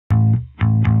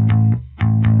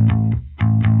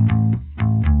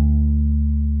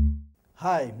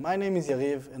Hi, my name is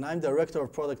Yariv and I'm Director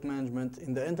of Product Management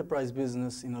in the Enterprise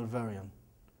Business in Alvarion.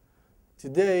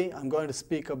 Today I'm going to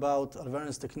speak about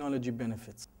Alvarion's technology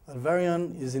benefits.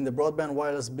 Alvarion is in the broadband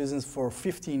wireless business for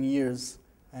 15 years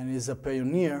and is a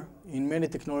pioneer in many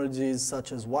technologies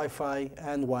such as Wi-Fi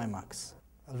and WiMAX.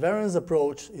 Alvarion's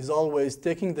approach is always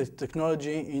taking the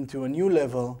technology into a new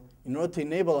level in order to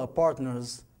enable our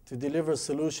partners to deliver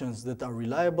solutions that are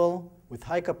reliable, with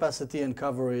high capacity and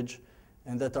coverage,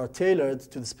 and that are tailored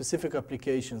to the specific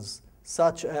applications,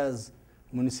 such as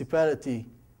municipality,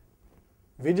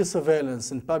 video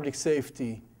surveillance and public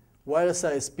safety, wireless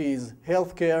ISPs,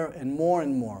 healthcare, and more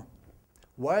and more.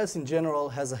 Wireless in general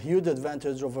has a huge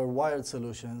advantage over wired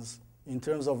solutions in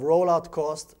terms of rollout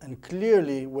cost and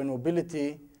clearly when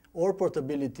mobility or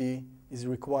portability is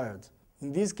required.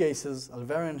 In these cases,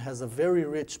 Alvarion has a very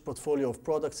rich portfolio of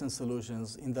products and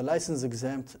solutions in the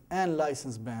license-exempt and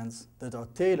license bands that are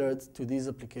tailored to these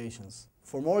applications.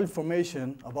 For more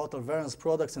information about Alvarion's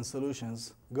products and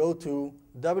solutions, go to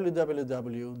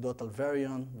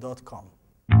www.alvarion.com.